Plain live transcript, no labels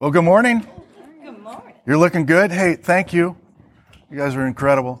Well, good morning. Good morning. You're looking good. Hey, thank you. You guys are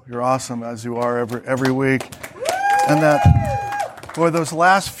incredible. You're awesome, as you are every week. And that, boy, those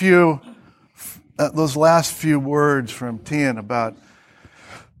last few words from Tian about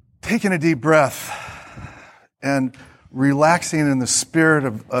taking a deep breath and relaxing in the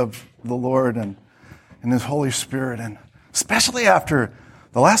Spirit of the Lord and in His Holy Spirit, and especially after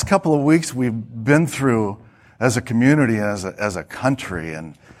the last couple of weeks we've been through as a community, as a country,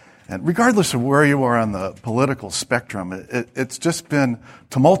 and regardless of where you are on the political spectrum, it's just been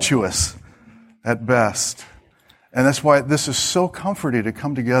tumultuous at best. And that's why this is so comforting to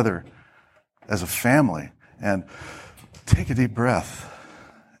come together as a family and take a deep breath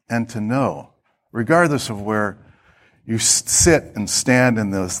and to know, regardless of where you sit and stand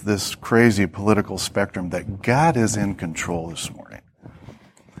in this crazy political spectrum, that God is in control this morning.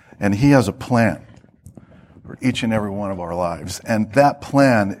 And He has a plan for each and every one of our lives. And that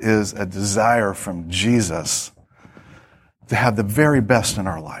plan is a desire from Jesus to have the very best in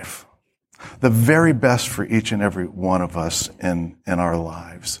our life. The very best for each and every one of us in our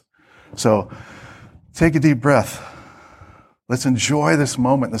lives. So take a deep breath. Let's enjoy this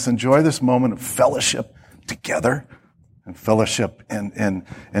moment. Let's enjoy this moment of fellowship together and fellowship in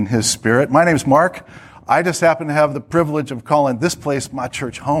His Spirit. My name is Mark. I just happen to have the privilege of calling this place my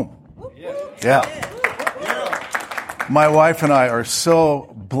church home. Yeah. My wife and I are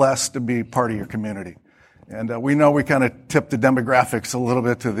so blessed to be part of your community. And we know we kind of tip the demographics a little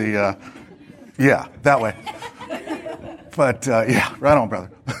bit to the, that way. But, right on,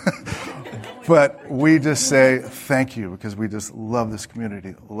 brother. But we just say thank you because we just love this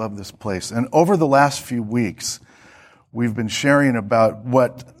community, love this place. And over the last few weeks, we've been sharing about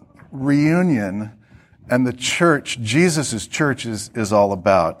what reunion and the church, Jesus' church, is all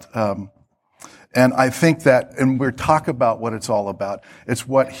about. And I think that, and we'll talk about what it's all about, it's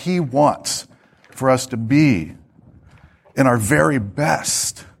what He wants for us to be in our very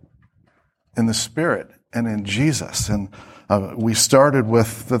best in the Spirit and in Jesus. And we started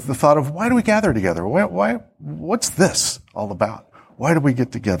with the thought of, why do we gather together? What's this all about? Why do we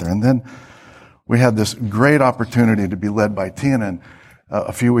get together? And then we had this great opportunity to be led by Tiana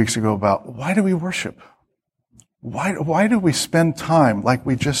a few weeks ago about, why do we worship? Why do we spend time like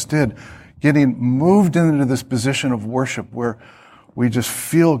we just did, getting moved into this position of worship where we just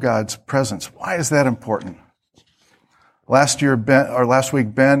feel God's presence? Why is that important? Last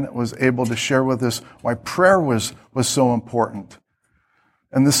week, Ben was able to share with us why prayer was so important.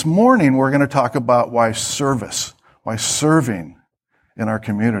 And this morning, we're going to talk about why serving in our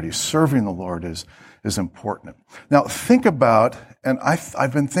community, serving the Lord is important. Now, think about, and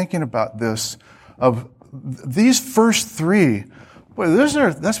I've been thinking about this, of these first three. Boy,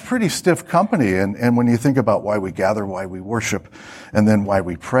 that's pretty stiff company. And when you think about why we gather, why we worship, and then why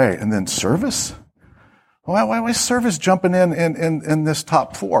we pray, and then service, why is service jumping in this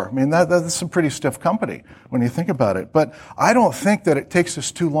top four? I mean, that's some pretty stiff company when you think about it. But I don't think that it takes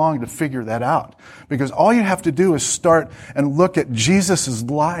us too long to figure that out, because all you have to do is start and look at Jesus'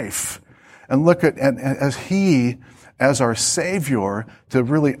 life and look at as He as our Savior to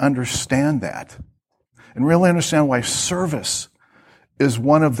really understand that and really understand why service is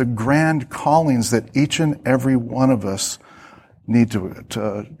one of the grand callings that each and every one of us need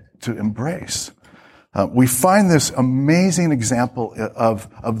to embrace. We find this amazing example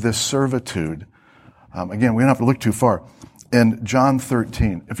of this servitude. Again, we don't have to look too far. In John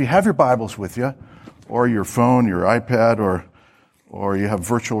 13. If you have your Bibles with you, or your phone, your iPad, or you have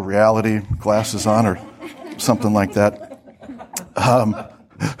virtual reality glasses on, or something like that,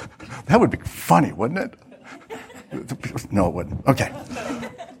 that would be funny, wouldn't it? No, it wouldn't. Okay.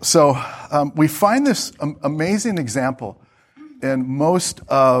 So we find this amazing example in most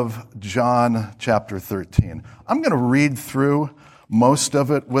of John chapter 13. I'm going to read through most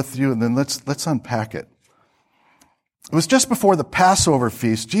of it with you, and then let's unpack it. It was just before the Passover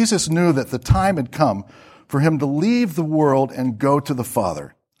feast. Jesus knew that the time had come for Him to leave the world and go to the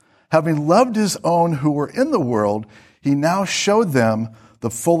Father. Having loved His own who were in the world, He now showed them the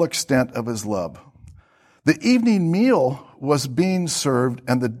full extent of His love. The evening meal was being served,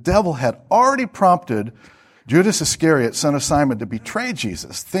 and the devil had already prompted Judas Iscariot, son of Simon, to betray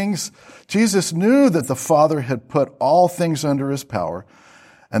Jesus. Jesus knew that the Father had put all things under His power,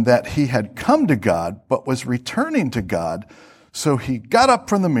 and that He had come to God, but was returning to God. So He got up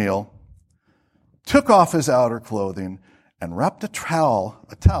from the meal, took off His outer clothing, and wrapped a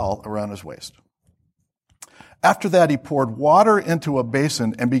towel around His waist. After that, He poured water into a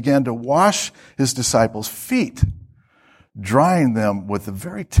basin and began to wash His disciples' feet, drying them with the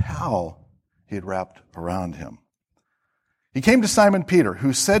very towel He had wrapped around Him. He came to Simon Peter,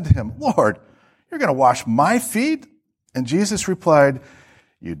 who said to him, Lord, you're going to wash my feet? And Jesus replied,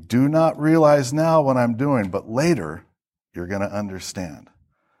 you do not realize now what I'm doing, but later you're going to understand.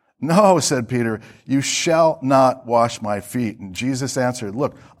 No, said Peter, you shall not wash my feet. And Jesus answered,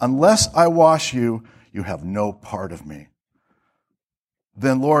 look, unless I wash you, you have no part of me.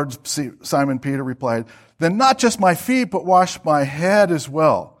 Then Lord, Simon Peter replied, then not just my feet, but wash my head as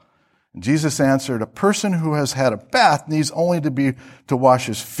well. And Jesus answered, a person who has had a bath needs only to wash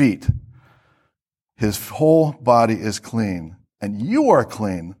his feet. His whole body is clean, and you are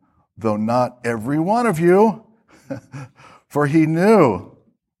clean, though not every one of you. For he knew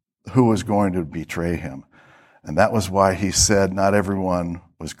who was going to betray him. And that was why he said not everyone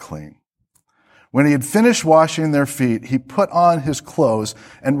was clean. When he had finished washing their feet, he put on his clothes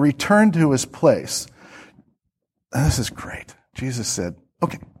and returned to his place. And this is great. Jesus said,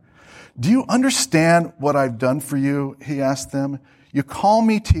 okay, do you understand what I've done for you? He asked them. You call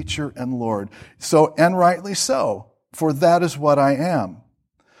me teacher and Lord, and rightly so, for that is what I am.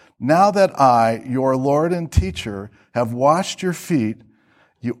 Now that I, your Lord and teacher, have washed your feet,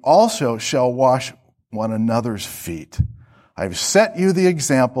 you also shall wash one another's feet. I've set you the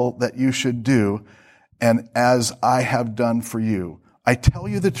example that you should do, and as I have done for you. I tell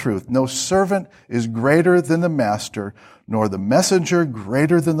you the truth, no servant is greater than the master, nor the messenger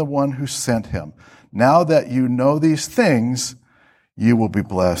greater than the one who sent him. Now that you know these things, you will be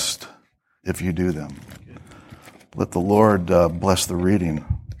blessed if you do them. Let the Lord bless the reading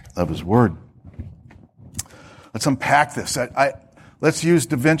of his word. Let's unpack this. Let's use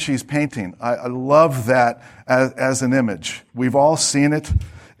Da Vinci's painting. I love that as an image. We've all seen it.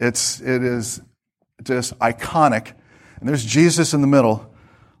 It is just iconic. And there's Jesus in the middle,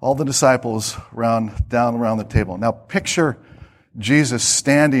 all the disciples down around the table. Now picture Jesus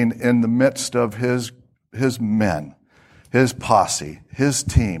standing in the midst of his men, his posse, his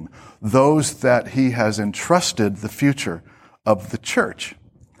team, those that he has entrusted the future of the church.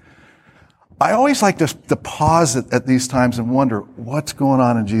 I always like to pause at these times and wonder what's going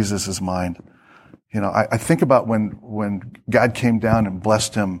on in Jesus' mind. You know, I think about when God came down and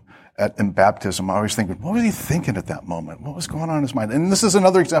blessed him in baptism. I always think, what was he thinking at that moment? What was going on in his mind? And this is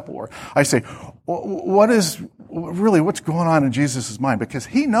another example where I say, what's going on in Jesus' mind? Because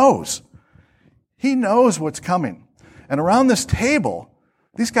he knows. He knows what's coming. And around this table,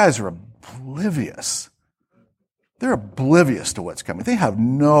 these guys are oblivious. They're oblivious to what's coming. They have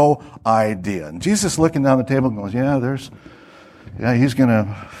no idea. And Jesus looking down the table and goes, he's going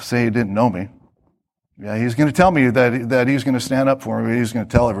to say he didn't know me. Yeah, he's going to tell me that he's going to stand up for me. He's going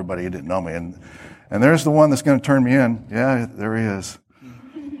to tell everybody he didn't know me. And there's the one that's going to turn me in. Yeah, there he is.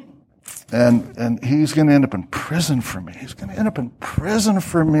 And he's going to end up in prison for me. He's going to end up in prison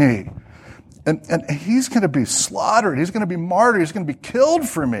for me. And he's going to be slaughtered. He's going to be martyred. He's going to be killed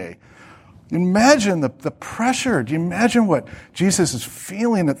for me. Imagine the pressure. Do you imagine what Jesus is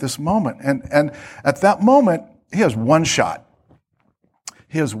feeling at this moment? And at that moment, he has one shot.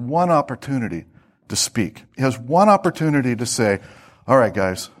 He has one opportunity to speak. He has one opportunity to say, all right,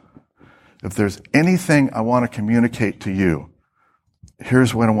 guys, if there's anything I want to communicate to you,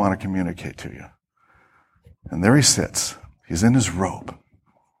 here's what I want to communicate to you. And there he sits. He's in his robe.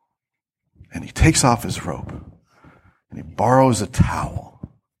 And he takes off his robe. And he borrows a towel.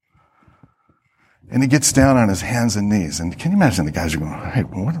 And he gets down on his hands and knees. And can you imagine the guys are going, hey,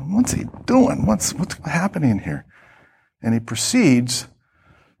 what's he doing? What's happening here? And he proceeds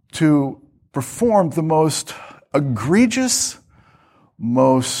to perform the most egregious,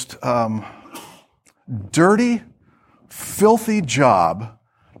 most dirty, filthy job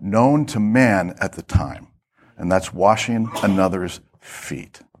known to man at the time. And that's washing another's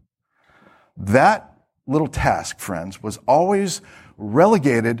feet. That little task, friends, was always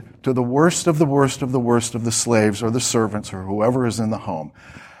relegated to the worst of the worst of the worst of the slaves or the servants or whoever is in the home.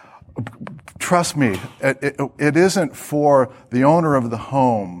 Trust me, it isn't for the owner of the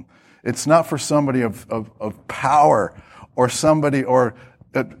home. It's not for somebody of power or somebody, or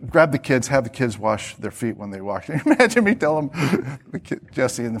grab the kids, have the kids wash their feet when they walk. Imagine me telling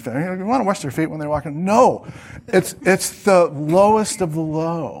Jesse and the family, you want to wash their feet when they're walking? No. It's the lowest of the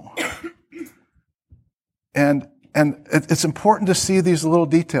low. And it's important to see these little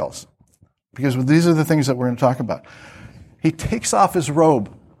details, because these are the things that we're going to talk about. He takes off his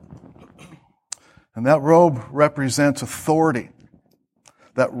robe, and that robe represents authority.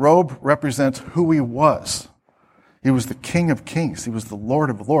 That robe represents who he was. He was the King of Kings. He was the Lord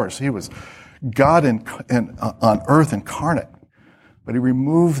of Lords. He was God on earth incarnate. But he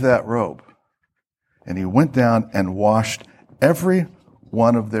removed that robe, and he went down and washed every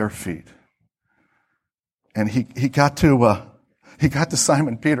one of their feet. And he got to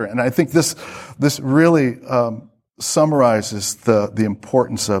Simon Peter. And I think this really summarizes the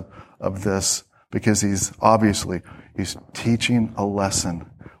importance of this, because he's teaching a lesson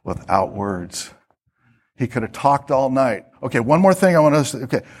without words. He could have talked all night. Okay, one more thing I want to say.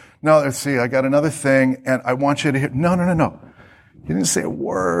 Okay, no, let's see, I got another thing, and I want you to hear. No. He didn't say a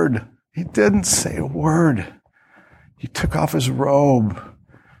word. He didn't say a word. He took off his robe,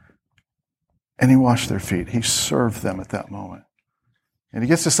 and he washed their feet. He served them at that moment. And he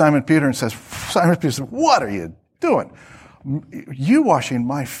gets to Simon Peter and says, Simon Peter says, "What are you doing? You washing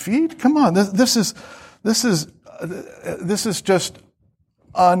my feet? Come on, this is just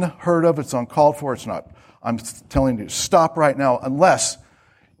unheard of. It's uncalled for. It's not. I'm telling you, stop right now, unless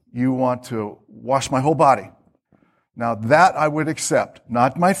you want to wash my whole body." Now that I would accept,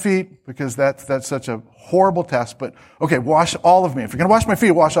 not my feet, because that's such a horrible task, but okay, wash all of me. If you're going to wash my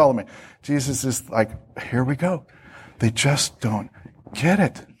feet, wash all of me. Jesus is like, here we go. They just don't get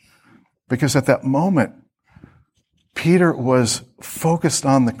it. Because at that moment, Peter was focused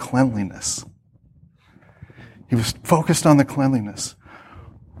on the cleanliness. He was focused on the cleanliness,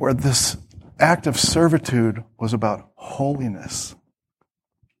 where this act of servitude was about holiness.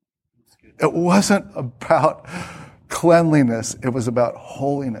 It wasn't about cleanliness, it was about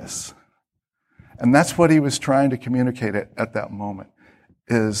holiness. And that's what he was trying to communicate at that moment,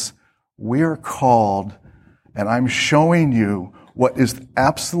 is we are called, and I'm showing you what is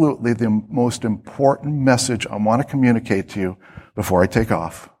absolutely the most important message I want to communicate to you before I take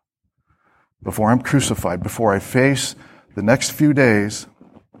off, before I'm crucified, before I face the next few days.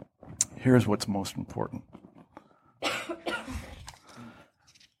 Here's what's most important.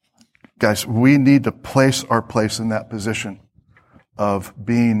 Guys, we need to place our place in that position of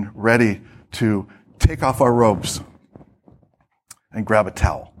being ready to take off our robes and grab a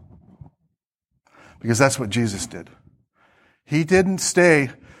towel. Because that's what Jesus did. He didn't stay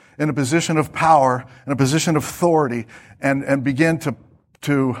in a position of power, in a position of authority, and begin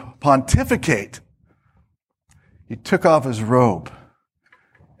to pontificate. He took off his robe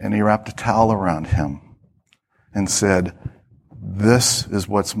and he wrapped a towel around him and said, this is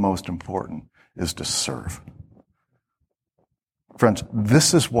what's most important, is to serve. Friends,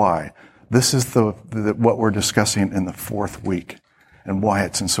 this is why, this is what we're discussing in the fourth week, and why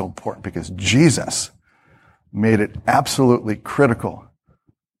it's so important, because Jesus made it absolutely critical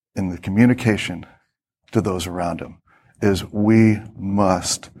in the communication to those around him, is we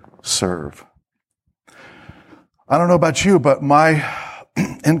must serve. I don't know about you, but my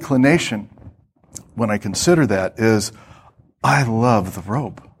inclination when I consider that is, I love the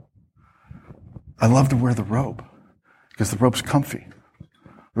robe. I love to wear the robe because the robe's comfy.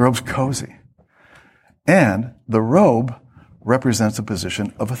 The robe's cozy. And the robe represents a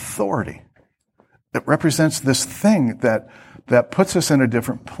position of authority. It represents this thing that puts us in a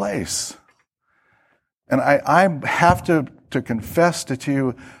different place. And I have to confess to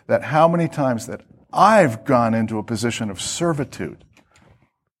you that how many times that I've gone into a position of servitude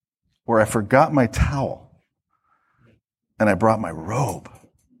where I forgot my towel and I brought my robe.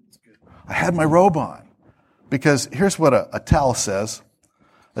 I had my robe on. Because here's what a towel says.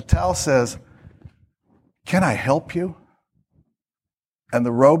 A towel says, "Can I help you?" And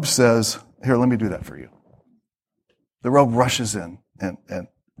the robe says, "Here, let me do that for you." The robe rushes in and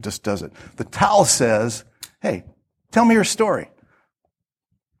just does it. The towel says, "Hey, tell me your story."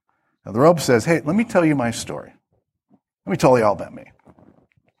 Now the robe says, "Hey, let me tell you my story. Let me tell you all about me."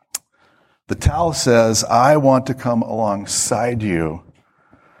 The towel says, "I want to come alongside you."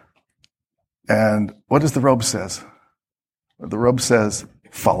 And what does the robe says? The robe says,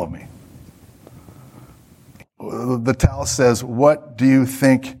 "Follow me." The towel says, "What do you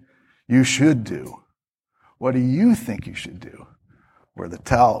think you should do? What do you think you should do?" Where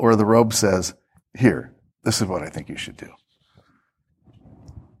the robe says, "Here, this is what I think you should do."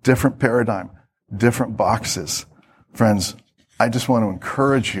 Different paradigm, different boxes. Friends, I just want to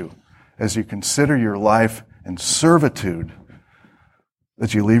encourage you as you consider your life in servitude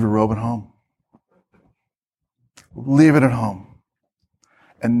that you leave your robe at home. Leave it at home.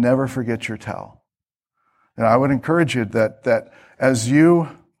 And never forget your towel. And I would encourage you that as you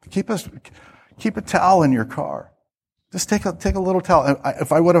keep a towel in your car. Just take a little towel.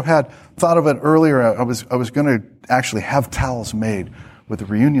 If I would have thought of it earlier, I was going to actually have towels made with the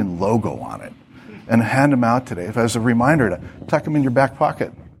Reunion logo on it and hand them out today as a reminder to tuck them in your back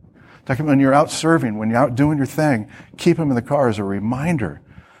pocket. Tuck them when you're out serving, when you're out doing your thing. Keep them in the car as a reminder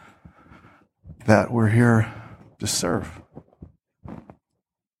that we're here to serve.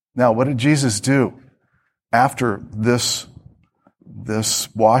 Now, what did Jesus do after this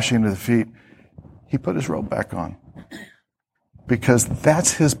washing of the feet? he put his robe back on. Because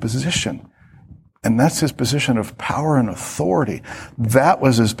that's his position. And that's his position of power and authority. That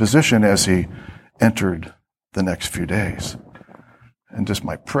was his position as he entered the next few days. And just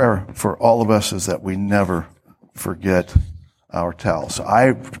my prayer for all of us is that we never forget our towels. So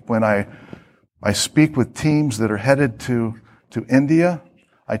when I speak with teams that are headed to India,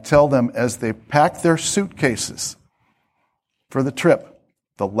 I tell them as they pack their suitcases for the trip,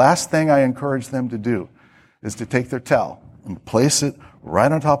 the last thing I encourage them to do is to take their towel and place it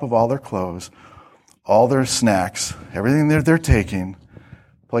right on top of all their clothes, all their snacks, everything that they're taking,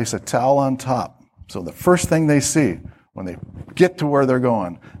 place a towel on top. So the first thing they see when they get to where they're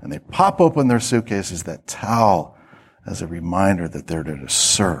going and they pop open their suitcase is that towel as a reminder that they're there to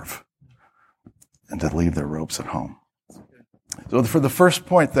serve and to leave their robes at home. So for the first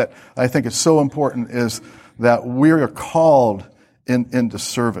point that I think is so important is that we are called into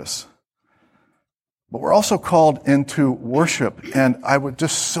service. But we're also called into worship. And I would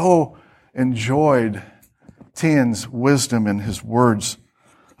just so enjoyed Tian's wisdom in his words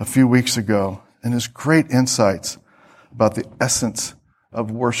a few weeks ago and his great insights about the essence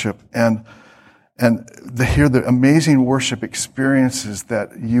of worship and hear the amazing worship experiences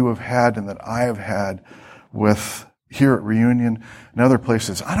that you have had and that I have had with here at Reunion and other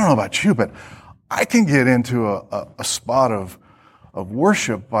places. I don't know about you, but I can get into a spot of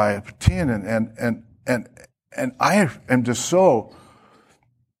worship by Tian and I am just so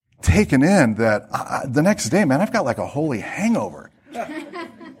taken in that the next day, man, I've got like a holy hangover.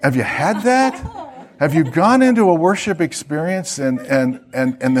 Have you had that? Have you gone into a worship experience and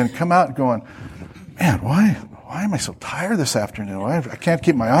then come out going, man, why am I so tired this afternoon? I can't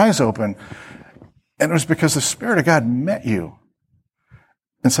keep my eyes open. And it was because the Spirit of God met you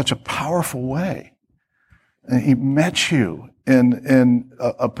in such a powerful way. And He met you in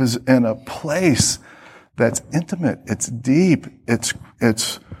a place that's intimate, it's deep, it's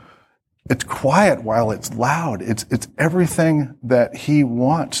quiet while it's loud. It's everything that He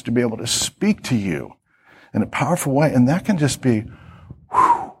wants to be able to speak to you in a powerful way. And that can just be,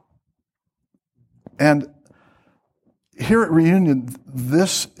 whew. And here at Reunion,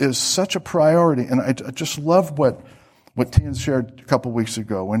 this is such a priority. And I just love what Tian shared a couple weeks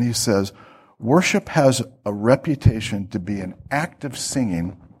ago when he says, worship has a reputation to be an act of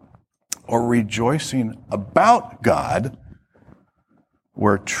singing or rejoicing about God,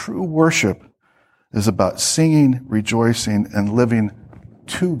 where true worship is about singing, rejoicing, and living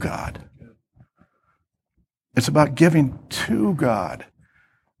to God. It's about giving to God.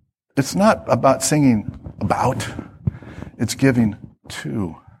 It's not about singing about, it's giving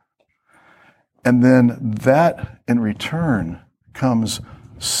to. And then that, in return, comes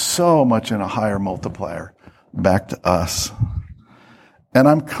so much in a higher multiplier back to us. And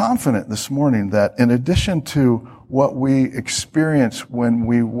I'm confident this morning that in addition to what we experience when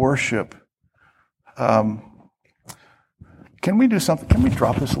we worship, can we do something? Can we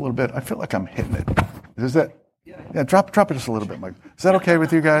drop this a little bit? I feel like I'm hitting it. Is that? Yeah, drop it just a little bit, Mike. Is that okay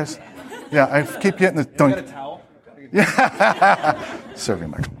with you guys? Yeah, I keep getting the. Don't. You got a towel? Yeah. Serve you,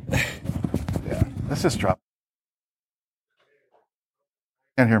 Michael. Yeah, let's just drop.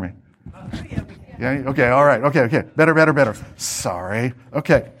 Can't hear me. Yeah. Okay. All right. Okay. Better. Sorry.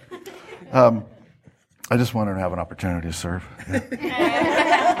 Okay. I just wanted to have an opportunity to serve.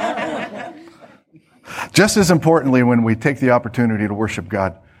 Yeah. Just as importantly, when we take the opportunity to worship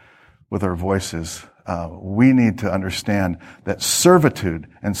God with our voices, we need to understand that servitude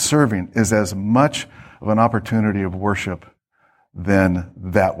and serving is as much of an opportunity of worship than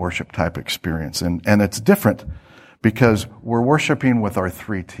that worship type experience. And it's different because we're worshiping with our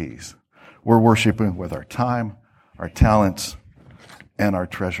 3 T's. We're worshiping with our time, our talents, and our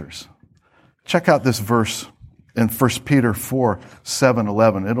treasures. Check out this verse in 1 Peter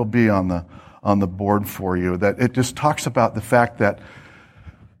 4:7-11. It'll be on the board for you. That it just talks about the fact that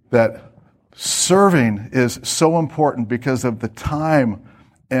serving is so important because of the time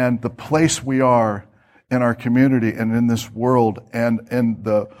and the place we are in our community and in this world and in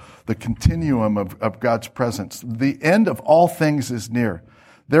the continuum of God's presence. The end of all things is near.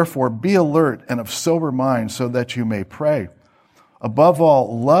 Therefore, be alert and of sober mind so that you may pray. Above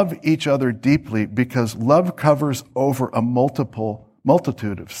all, love each other deeply because love covers over a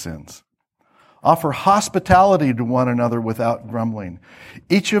multitude of sins. Offer hospitality to one another without grumbling.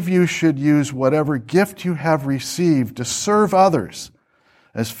 Each of you should use whatever gift you have received to serve others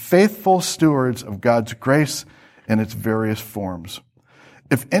as faithful stewards of God's grace in its various forms.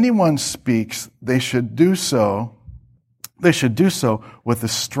 If anyone speaks, they should do so with the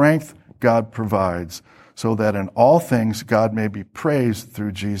strength God provides, so that in all things God may be praised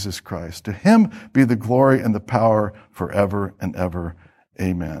through Jesus Christ. To him be the glory and the power forever and ever.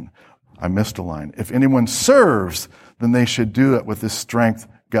 Amen. I missed a line. If anyone serves, then they should do it with the strength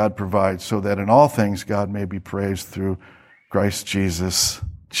God provides, so that in all things God may be praised through Christ Jesus,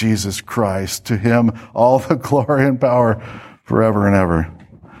 Jesus Christ. To him all the glory and power forever and ever.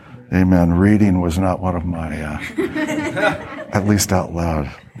 Amen. Reading was not one of my, at least out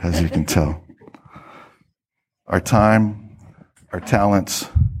loud, as you can tell. Our time, our talents,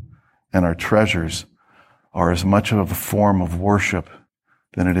 and our treasures are as much of a form of worship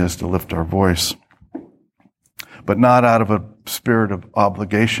than it is to lift our voice. But not out of a spirit of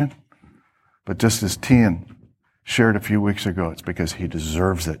obligation, but just as Tian shared a few weeks ago, it's because he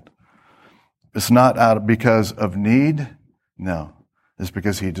deserves it. It's not because of need. No, it's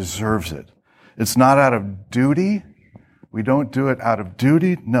because he deserves it. It's not out of duty. We don't do it out of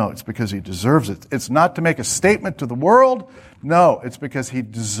duty. No, it's because he deserves it. It's not to make a statement to the world. No, it's because he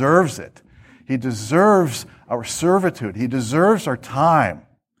deserves it. He deserves our servitude. He deserves our time.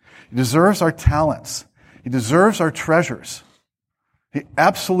 He deserves our talents. He deserves our treasures. He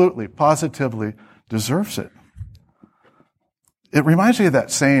absolutely, positively deserves it. It reminds me of that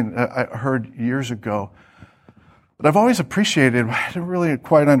saying I heard years ago, but I've always appreciated, I didn't really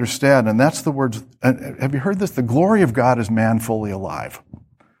quite understand, and that's the words, have you heard this? The glory of God is man fully alive.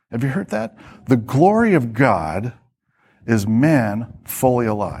 Have you heard that? The glory of God is man fully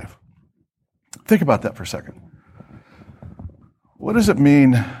alive. Think about that for a second. What does it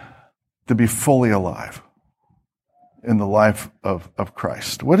mean to be fully alive in the life of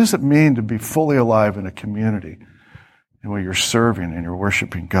Christ? What does it mean to be fully alive in a community where you're serving and you're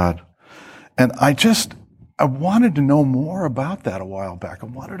worshiping God? And I wanted to know more about that a while back. I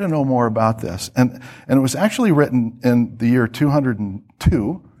wanted to know more about this. And it was actually written in the year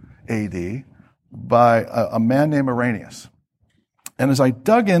 202 AD by a man named Irenaeus. And as I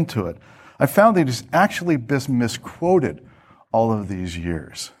dug into it, I found that he's actually been misquoted all of these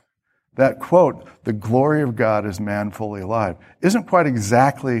years. That quote, the glory of God is man fully alive, isn't quite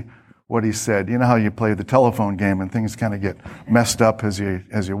exactly what he said. You know how you play the telephone game and things kind of get messed up as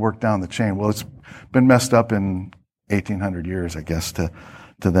you work down the chain. Well, it's been messed up in 1800 years, I guess, to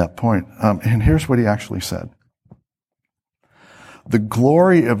that point. And here's what he actually said. The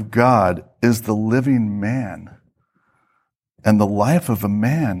glory of God is the living man, and the life of a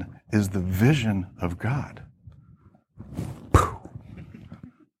man is the vision of God.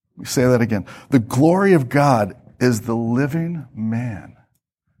 We say that again. The glory of God is the living man,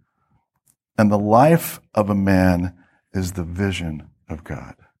 and the life of a man is the vision of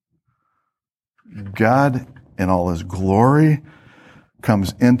God. God, in all his glory,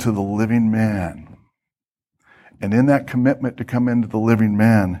 comes into the living man. And in that commitment to come into the living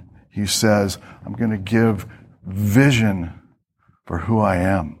man, he says, I'm going to give vision for who I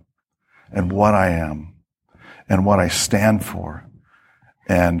am and what I am and what I stand for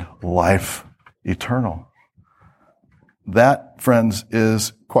and life eternal. That, friends,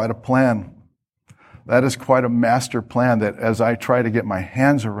 is quite a plan. That is quite a master plan that as I try to get my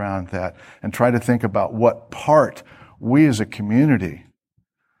hands around that and try to think about what part we as a community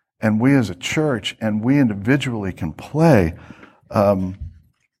and we as a church and we individually can play,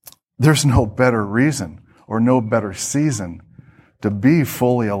 there's no better reason or no better season to be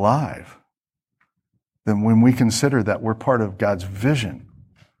fully alive than when we consider that we're part of God's vision.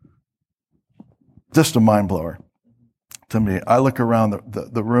 Just a mind blower to me. I look around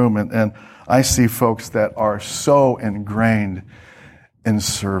the room and I see folks that are so ingrained in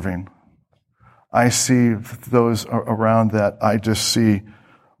serving. I see those around that I just see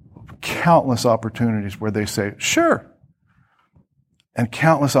countless opportunities where they say, sure. And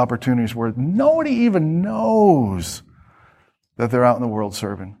countless opportunities where nobody even knows that they're out in the world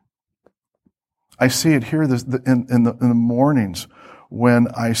serving. I see it here in the mornings when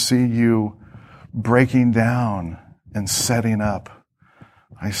I see you breaking down and setting up.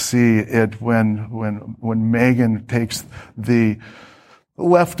 I see it when Megan takes the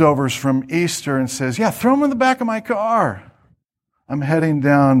leftovers from Easter and says, yeah, throw them in the back of my car. I'm heading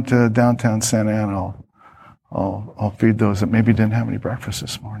down to downtown Santa Ana. I'll feed those that maybe didn't have any breakfast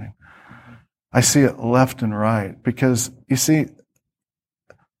this morning. I see it left and right because, you see,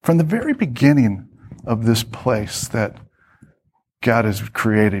 from the very beginning of this place that God has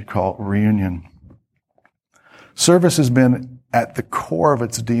created called Reunion, service has been at the core of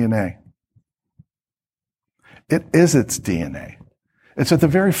its DNA. It is its DNA. It's at the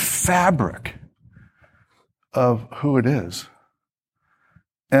very fabric of who it is.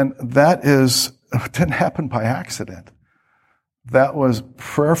 And that didn't happen by accident. That was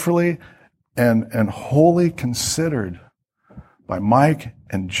prayerfully and wholly considered by Mike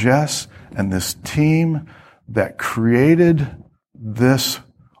and Jess and this team that created this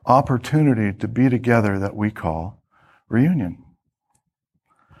opportunity to be together that we call reunion.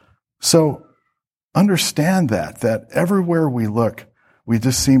 So understand that everywhere we look, we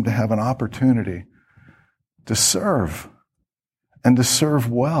just seem to have an opportunity to serve and to serve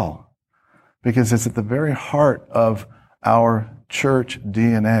well, because it's at the very heart of our church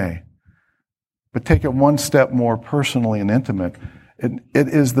DNA. But take it one step more personally and intimate. It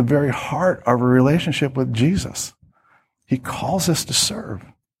is the very heart of a relationship with Jesus. He calls us to serve.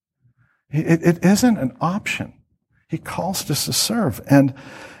 It isn't an option. He calls us to serve. And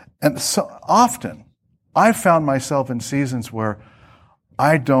so often, I found myself in seasons where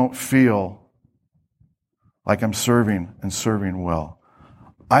I don't feel like I'm serving and serving well.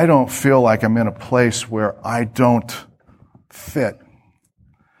 I don't feel like I'm in a place where I don't fit.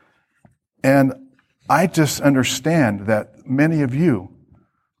 And I just understand that many of you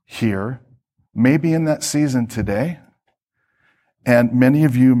here may be in that season today, and many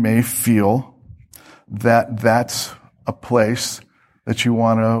of you may feel that that's a place that you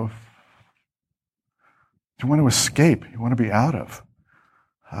want to escape, you want to be out of.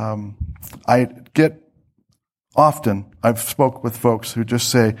 I've spoke with folks who just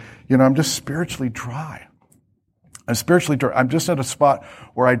say, I'm just spiritually dry. I'm spiritually dry. I'm just at a spot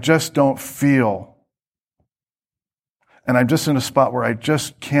where I just don't feel. And I'm just in a spot where I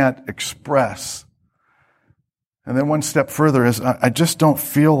just can't express. And then one step further is I just don't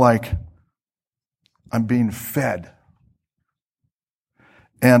feel like I'm being fed.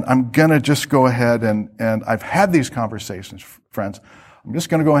 And I'm going to just go ahead and I've had these conversations, friends. I'm just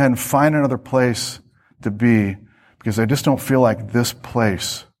going to go ahead and find another place to be, because I just don't feel like this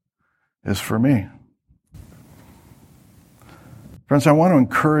place is for me. Friends, I want to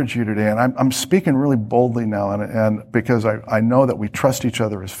encourage you today, and I'm speaking really boldly now, and because I know that we trust each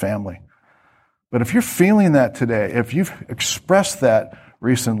other as family. But if you're feeling that today, if you've expressed that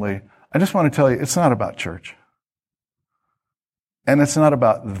recently, I just want to tell you, it's not about church. And it's not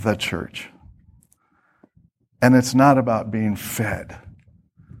about the church. And it's not about being fed.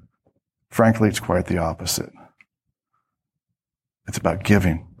 Frankly, it's quite the opposite. It's about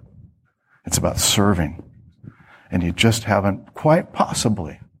giving. It's about serving. And you just haven't quite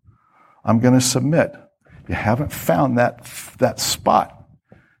possibly, I'm going to submit, you haven't found that spot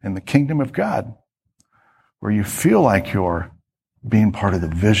in the kingdom of God where you feel like you're being part of the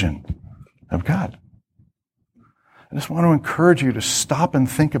vision of God. I just want to encourage you to stop and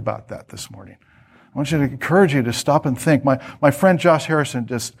think about that this morning. I want you to encourage you to stop and think. My friend Josh Harrison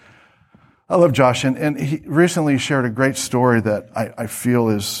I love Josh, and he recently shared a great story that I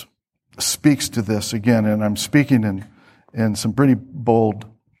feel speaks to this again, and I'm speaking in some pretty bold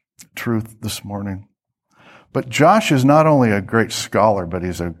truth this morning. But Josh is not only a great scholar, but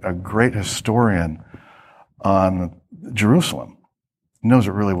he's a great historian on Jerusalem. He knows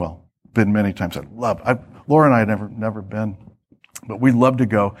it really well. Been many times. Laura and I had never been, but we'd love to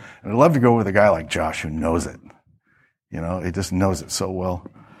go, and I'd love to go with a guy like Josh who knows it. He just knows it so well.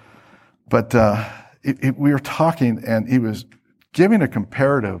 But we were talking, and he was giving a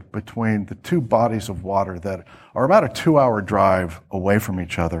comparative between the two bodies of water that are about a 2-hour drive away from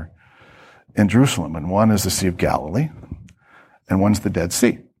each other in Jerusalem. And one is the Sea of Galilee, and one's the Dead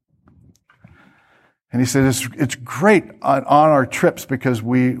Sea. And he said, it's great on our trips because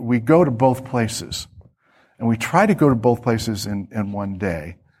we go to both places. And we try to go to both places in one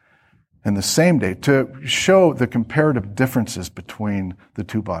day, in the same day, to show the comparative differences between the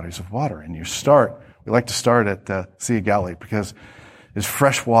two bodies of water. And we like to start at the Sea of Galilee because it's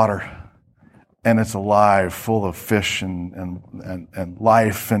fresh water and it's alive, full of fish and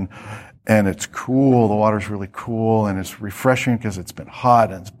life, and it's cool. The water's really cool, and it's refreshing because it's been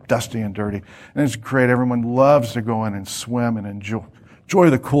hot and it's dusty and dirty. And it's great. Everyone loves to go in and swim and enjoy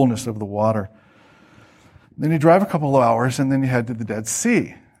the coolness of the water. Then you drive a couple of hours, and then you head to the Dead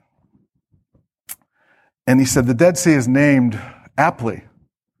Sea. And he said the Dead Sea is named aptly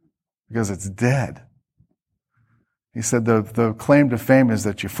because it's dead. He said the claim to fame is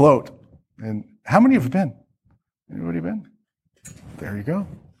that you float. And how many have been? Anybody been? There you go.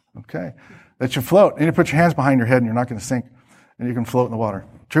 Okay. That you float. And you put your hands behind your head and you're not going to sink. And you can float in the water.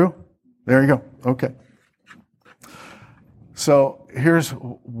 True? There you go. Okay. So here's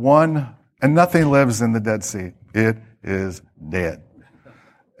one, and nothing lives in the Dead Sea. It is dead.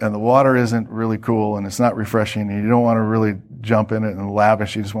 And the water isn't really cool, and it's not refreshing, and you don't want to really jump in it and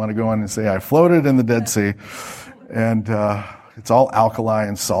lavish. You just want to go in and say, I floated in the Dead Sea. And it's all alkali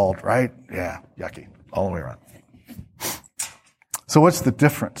and salt, right? Yeah, yucky, all the way around. So what's the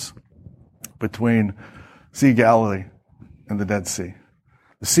difference? between Sea of Galilee and the Dead Sea.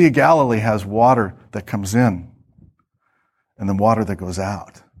 The Sea of Galilee has water that comes in and then water that goes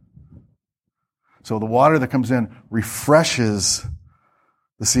out. So the water that comes in refreshes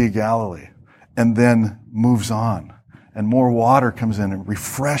the Sea of Galilee and then moves on. And more water comes in and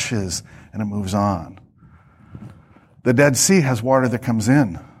refreshes and it moves on. The Dead Sea has water that comes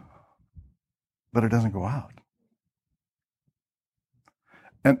in, but it doesn't go out.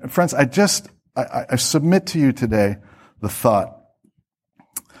 And friends, I submit to you today the thought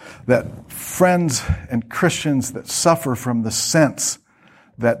that friends and Christians that suffer from the sense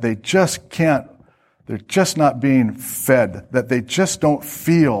that they just can't, they're just not being fed, that they just don't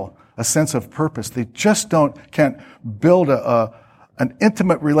feel a sense of purpose, they just can't build an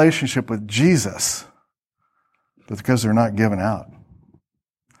intimate relationship with Jesus, that's because they're not giving out.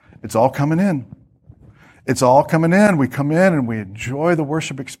 It's all coming in. It's all coming in. We come in and we enjoy the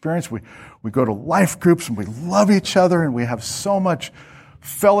worship experience. We go to life groups and we love each other and we have so much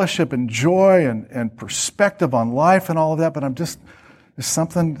fellowship and joy and perspective on life and all of that. But there's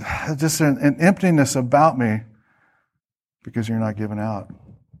something, just an emptiness about me because you're not giving out.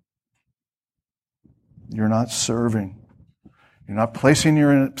 You're not serving. You're not placing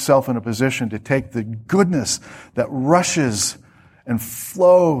yourself in a position to take the goodness that rushes and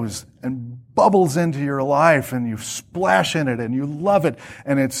flows and bubbles into your life and you splash in it and you love it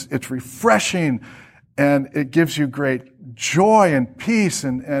and it's refreshing and it gives you great joy and peace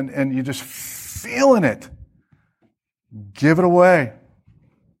and you just feeling it. Give it away.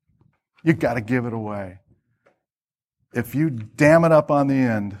 You got to give it away. If you dam it up on the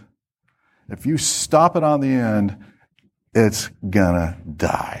end, if you stop it on the end, it's gonna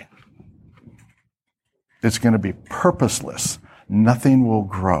die. It's gonna be purposeless. Nothing will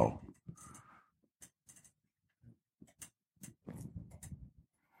grow.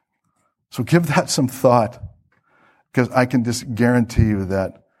 So give that some thought, because I can just guarantee you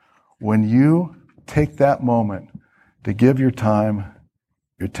that when you take that moment to give your time,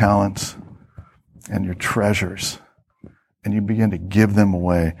 your talents, and your treasures, and you begin to give them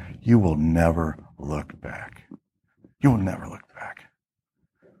away, you will never look back. You will never look back.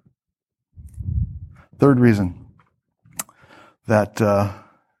 Third reason that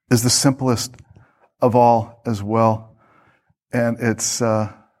is the simplest of all as well, and it's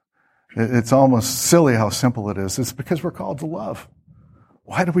almost silly how simple it is. It's because we're called to love.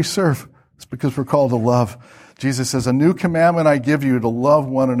 Why do we serve? It's because we're called to love. Jesus says, "A new commandment I give you, to love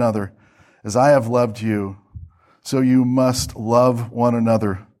one another. As I have loved you, so you must love one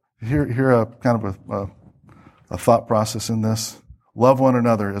another." Here a kind of a thought process in this. Love one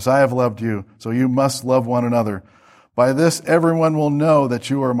another. As I have loved you, so you must love one another. By this, everyone will know that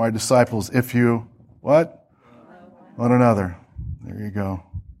you are my disciples if you, what? One another. There you go.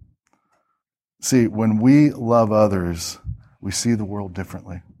 See, when we love others, we see the world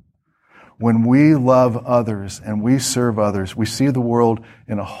differently. When we love others and we serve others, we see the world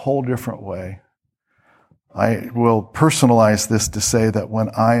in a whole different way. I will personalize this to say that when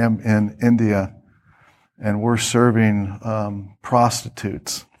I am in India and we're serving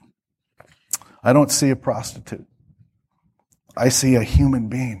prostitutes, I don't see a prostitute. I see a human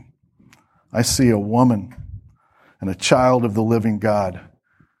being. I see a woman and a child of the living God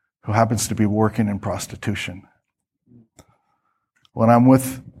who happens to be working in prostitution. When I'm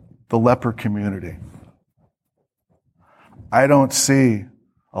with the leper community, I don't see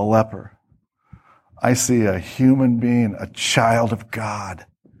a leper. I see a human being, a child of God,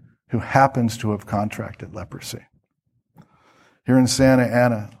 who happens to have contracted leprosy. Here in Santa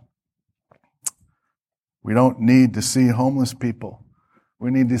Ana, we don't need to see homeless people.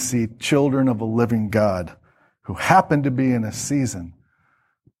 We need to see children of a living God who happen to be in a season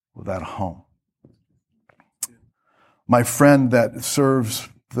without a home. My friend that serves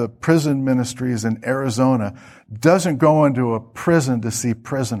the prison ministries in Arizona doesn't go into a prison to see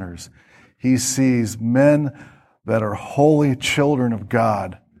prisoners. He sees men that are holy children of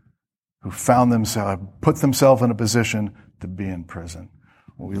God who put themselves in a position to be in prison.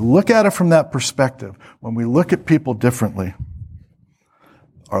 When we look at it from that perspective, when we look at people differently,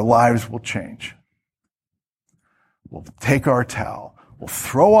 our lives will change. We'll take our towel. We'll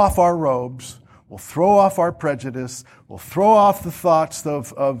throw off our robes. We'll throw off our prejudice. We'll throw off the thoughts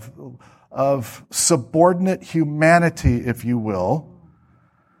of subordinate humanity, if you will,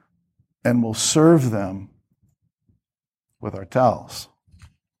 and we'll serve them with our towels.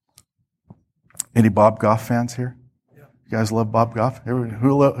 Any Bob Goff fans here? Yeah. You guys love Bob Goff?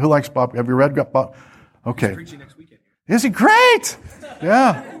 Who likes Bob? Have you read Bob? Okay. He's preaching next weekend. Is he great?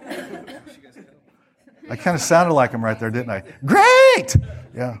 Yeah. I kind of sounded like him right there, didn't I? Great!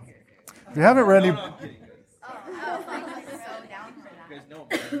 Yeah. If you haven't read any... I'm kidding, guys. So down for You that. guys know.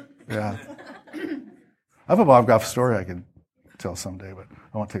 Yeah. I have a Bob Goff story I could tell someday, but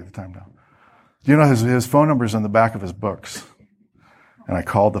I won't take the time now. Do you know his phone number is on the back of his books? And I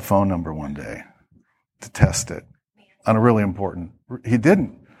called the phone number one day to test it on a really important... He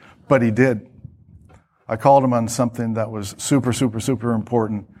didn't, but he did. I called him on something that was super, super, super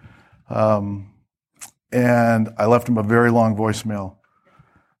important. And I left him a very long voicemail.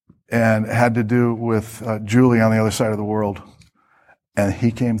 And it had to do with Julie on the other side of the world. And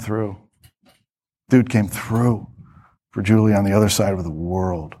he came through. Dude came through for Julie on the other side of the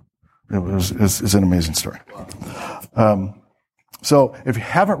world. It's an amazing story. So if you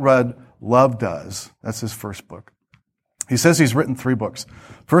haven't read Love Does, that's his first book. He says he's written 3 books.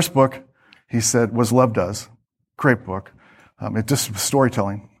 First book, he said, was Love Does. Great book. It just was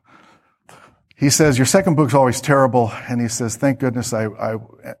storytelling. He says, your second book's always terrible. And he says, thank goodness I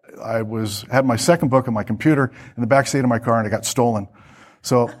had my second book on my computer in the back seat of my car and it got stolen.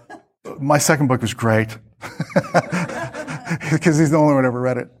 So my second book was great. Because he's the only one who ever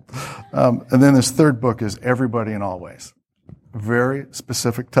read it. And then his third book is Everybody and Always. Very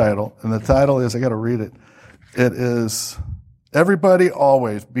specific title. And the title is, I got to read it. It is Everybody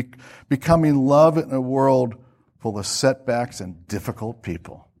Always, Becoming Love in a World Full of Setbacks and Difficult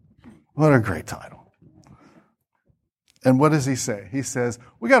People. What a great title. And what does he say? He says,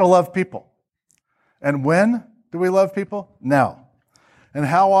 we got to love people. And when do we love people? Now. And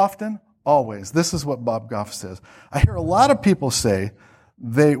how often? Always. This is what Bob Goff says. I hear a lot of people say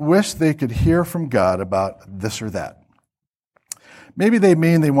they wish they could hear from God about this or that. Maybe they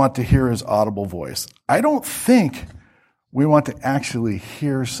mean they want to hear his audible voice. I don't think we want to actually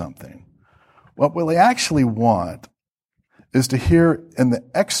hear something. What we actually want is to hear in the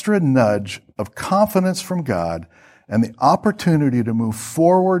extra nudge of confidence from God and the opportunity to move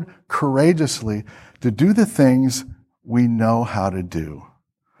forward courageously to do the things we know how to do.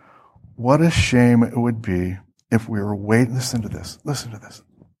 What a shame it would be if we were waiting. Listen to this.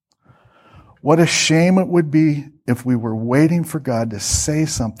 What a shame it would be if we were waiting for God to say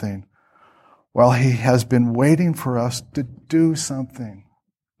something while he has been waiting for us to do something.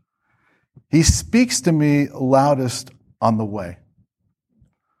 He speaks to me loudest on the way.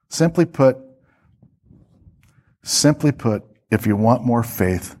 Simply put, if you want more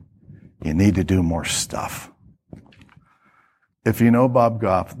faith, you need to do more stuff. If you know Bob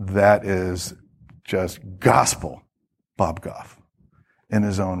Goff, that is just gospel Bob Goff in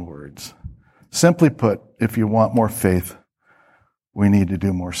his own words. Simply put, if you want more faith, we need to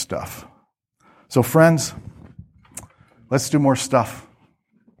do more stuff. So friends, let's do more stuff.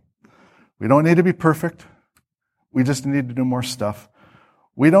 We don't need to be perfect. We just need to do more stuff.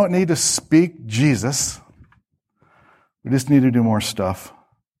 We don't need to speak Jesus. We just need to do more stuff.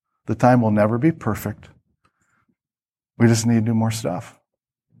 The time will never be perfect. We just need to do more stuff.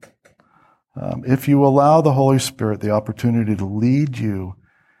 If you allow the Holy Spirit the opportunity to lead you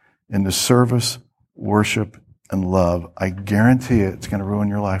into service, worship, and love, I guarantee it's going to ruin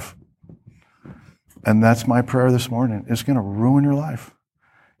your life. And that's my prayer this morning. It's going to ruin your life.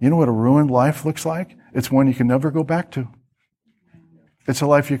 You know what a ruined life looks like? It's one you can never go back to. It's a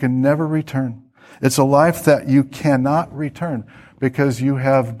life you can never return. It's a life that you cannot return because you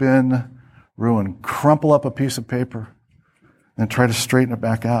have been ruined. Crumple up a piece of paper and try to straighten it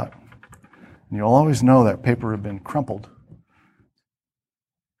back out. And you'll always know that paper had been crumpled.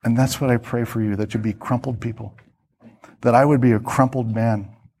 And that's what I pray for you, that you be crumpled people. That I would be a crumpled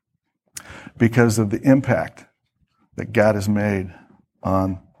man because of the impact that God has made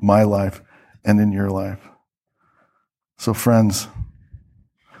on my life and in your life. So friends,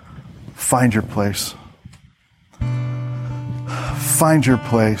 find your place. Find your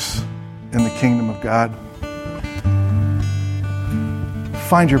place in the kingdom of God.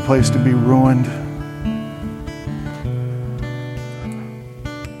 Find your place to be ruined.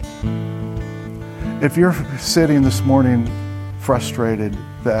 If you're sitting this morning frustrated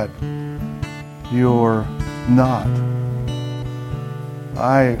that you're not,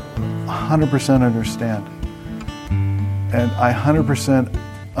 I 100% understand. And I 100%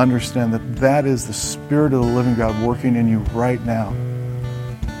 understand that that is the Spirit of the living God working in you right now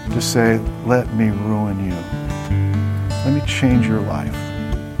to say, let me ruin you. Let me change your life.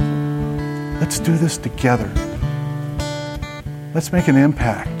 Let's do this together. Let's make an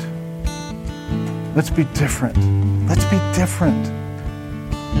impact. Let's be different. Let's be different.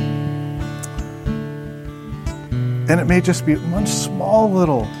 And it may just be one small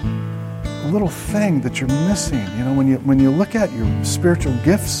little thing that you're missing. You know, when you look at your spiritual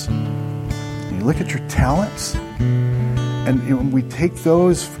gifts, and you look at your talents, and we take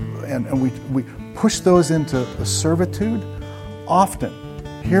those and we push those into a servitude, often,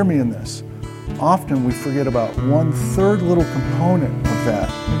 hear me in this, often we forget about 1/3 little component of that,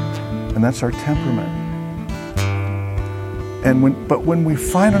 and that's our temperament. But when we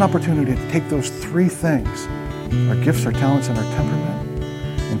find an opportunity to take those three things, our gifts, our talents, and our temperament,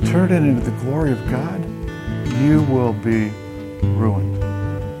 and turn it into the glory of God, you will be ruined.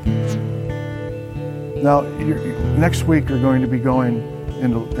 Now, next week you're going to be going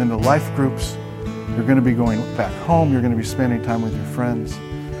into life groups. You're going to be going back home. You're going to be spending time with your friends.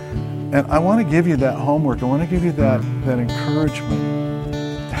 And I want to give you that homework. I want to give you that encouragement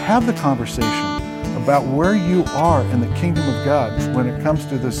to have the conversation about where you are in the kingdom of God when it comes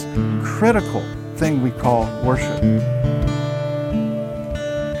to this critical thing we call worship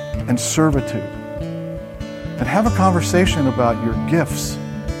and servitude. And have a conversation about your gifts.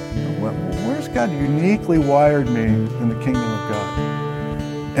 Where's God uniquely wired me in the kingdom of God?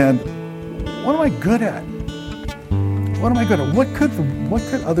 And what am I good at? What am I good at? What could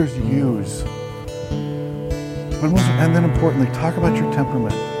others use? And then importantly, talk about your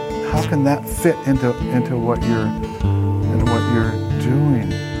temperament. How can that fit into what you're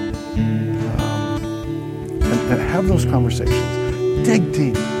doing? And have those conversations. Dig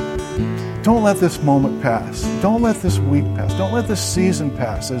deep. Don't let this moment pass. Don't let this week pass. Don't let this season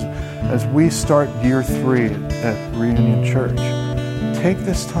pass as we start year 3 at Reunion Church. Take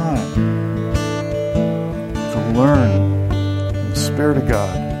this time to learn in the Spirit of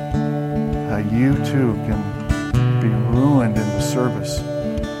God how you too can be ruined in the service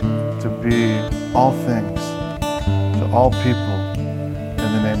to be all things to all people in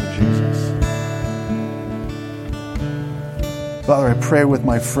the name of Jesus. Father, I pray with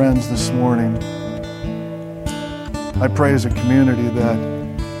my friends this morning. I pray as a community that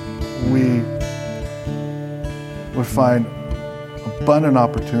we would find abundant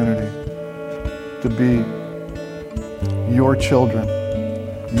opportunity to be your children,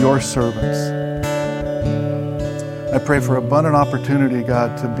 your servants. I pray for abundant opportunity,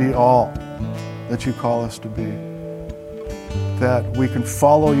 God, to be all that you call us to be. That we can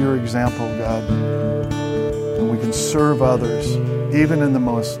follow your example, God, and we can serve others, even in the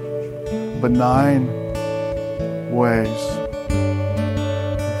most benign ways.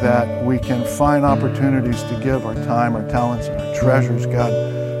 That we can find opportunities to give our time, our talents, and our treasures, God,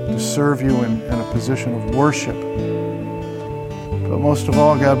 to serve you in a position of worship. But most of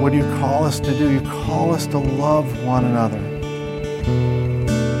all, God, what do you call us to do? You call us to love one another.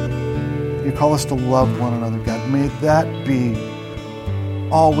 You call us to love one another, God. May that be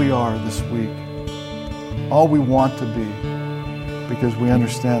all we are this week, all we want to be, because we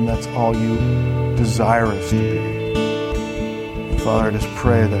understand that's all you desire us to be. Father, I just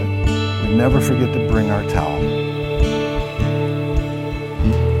pray that we never forget to bring our towel.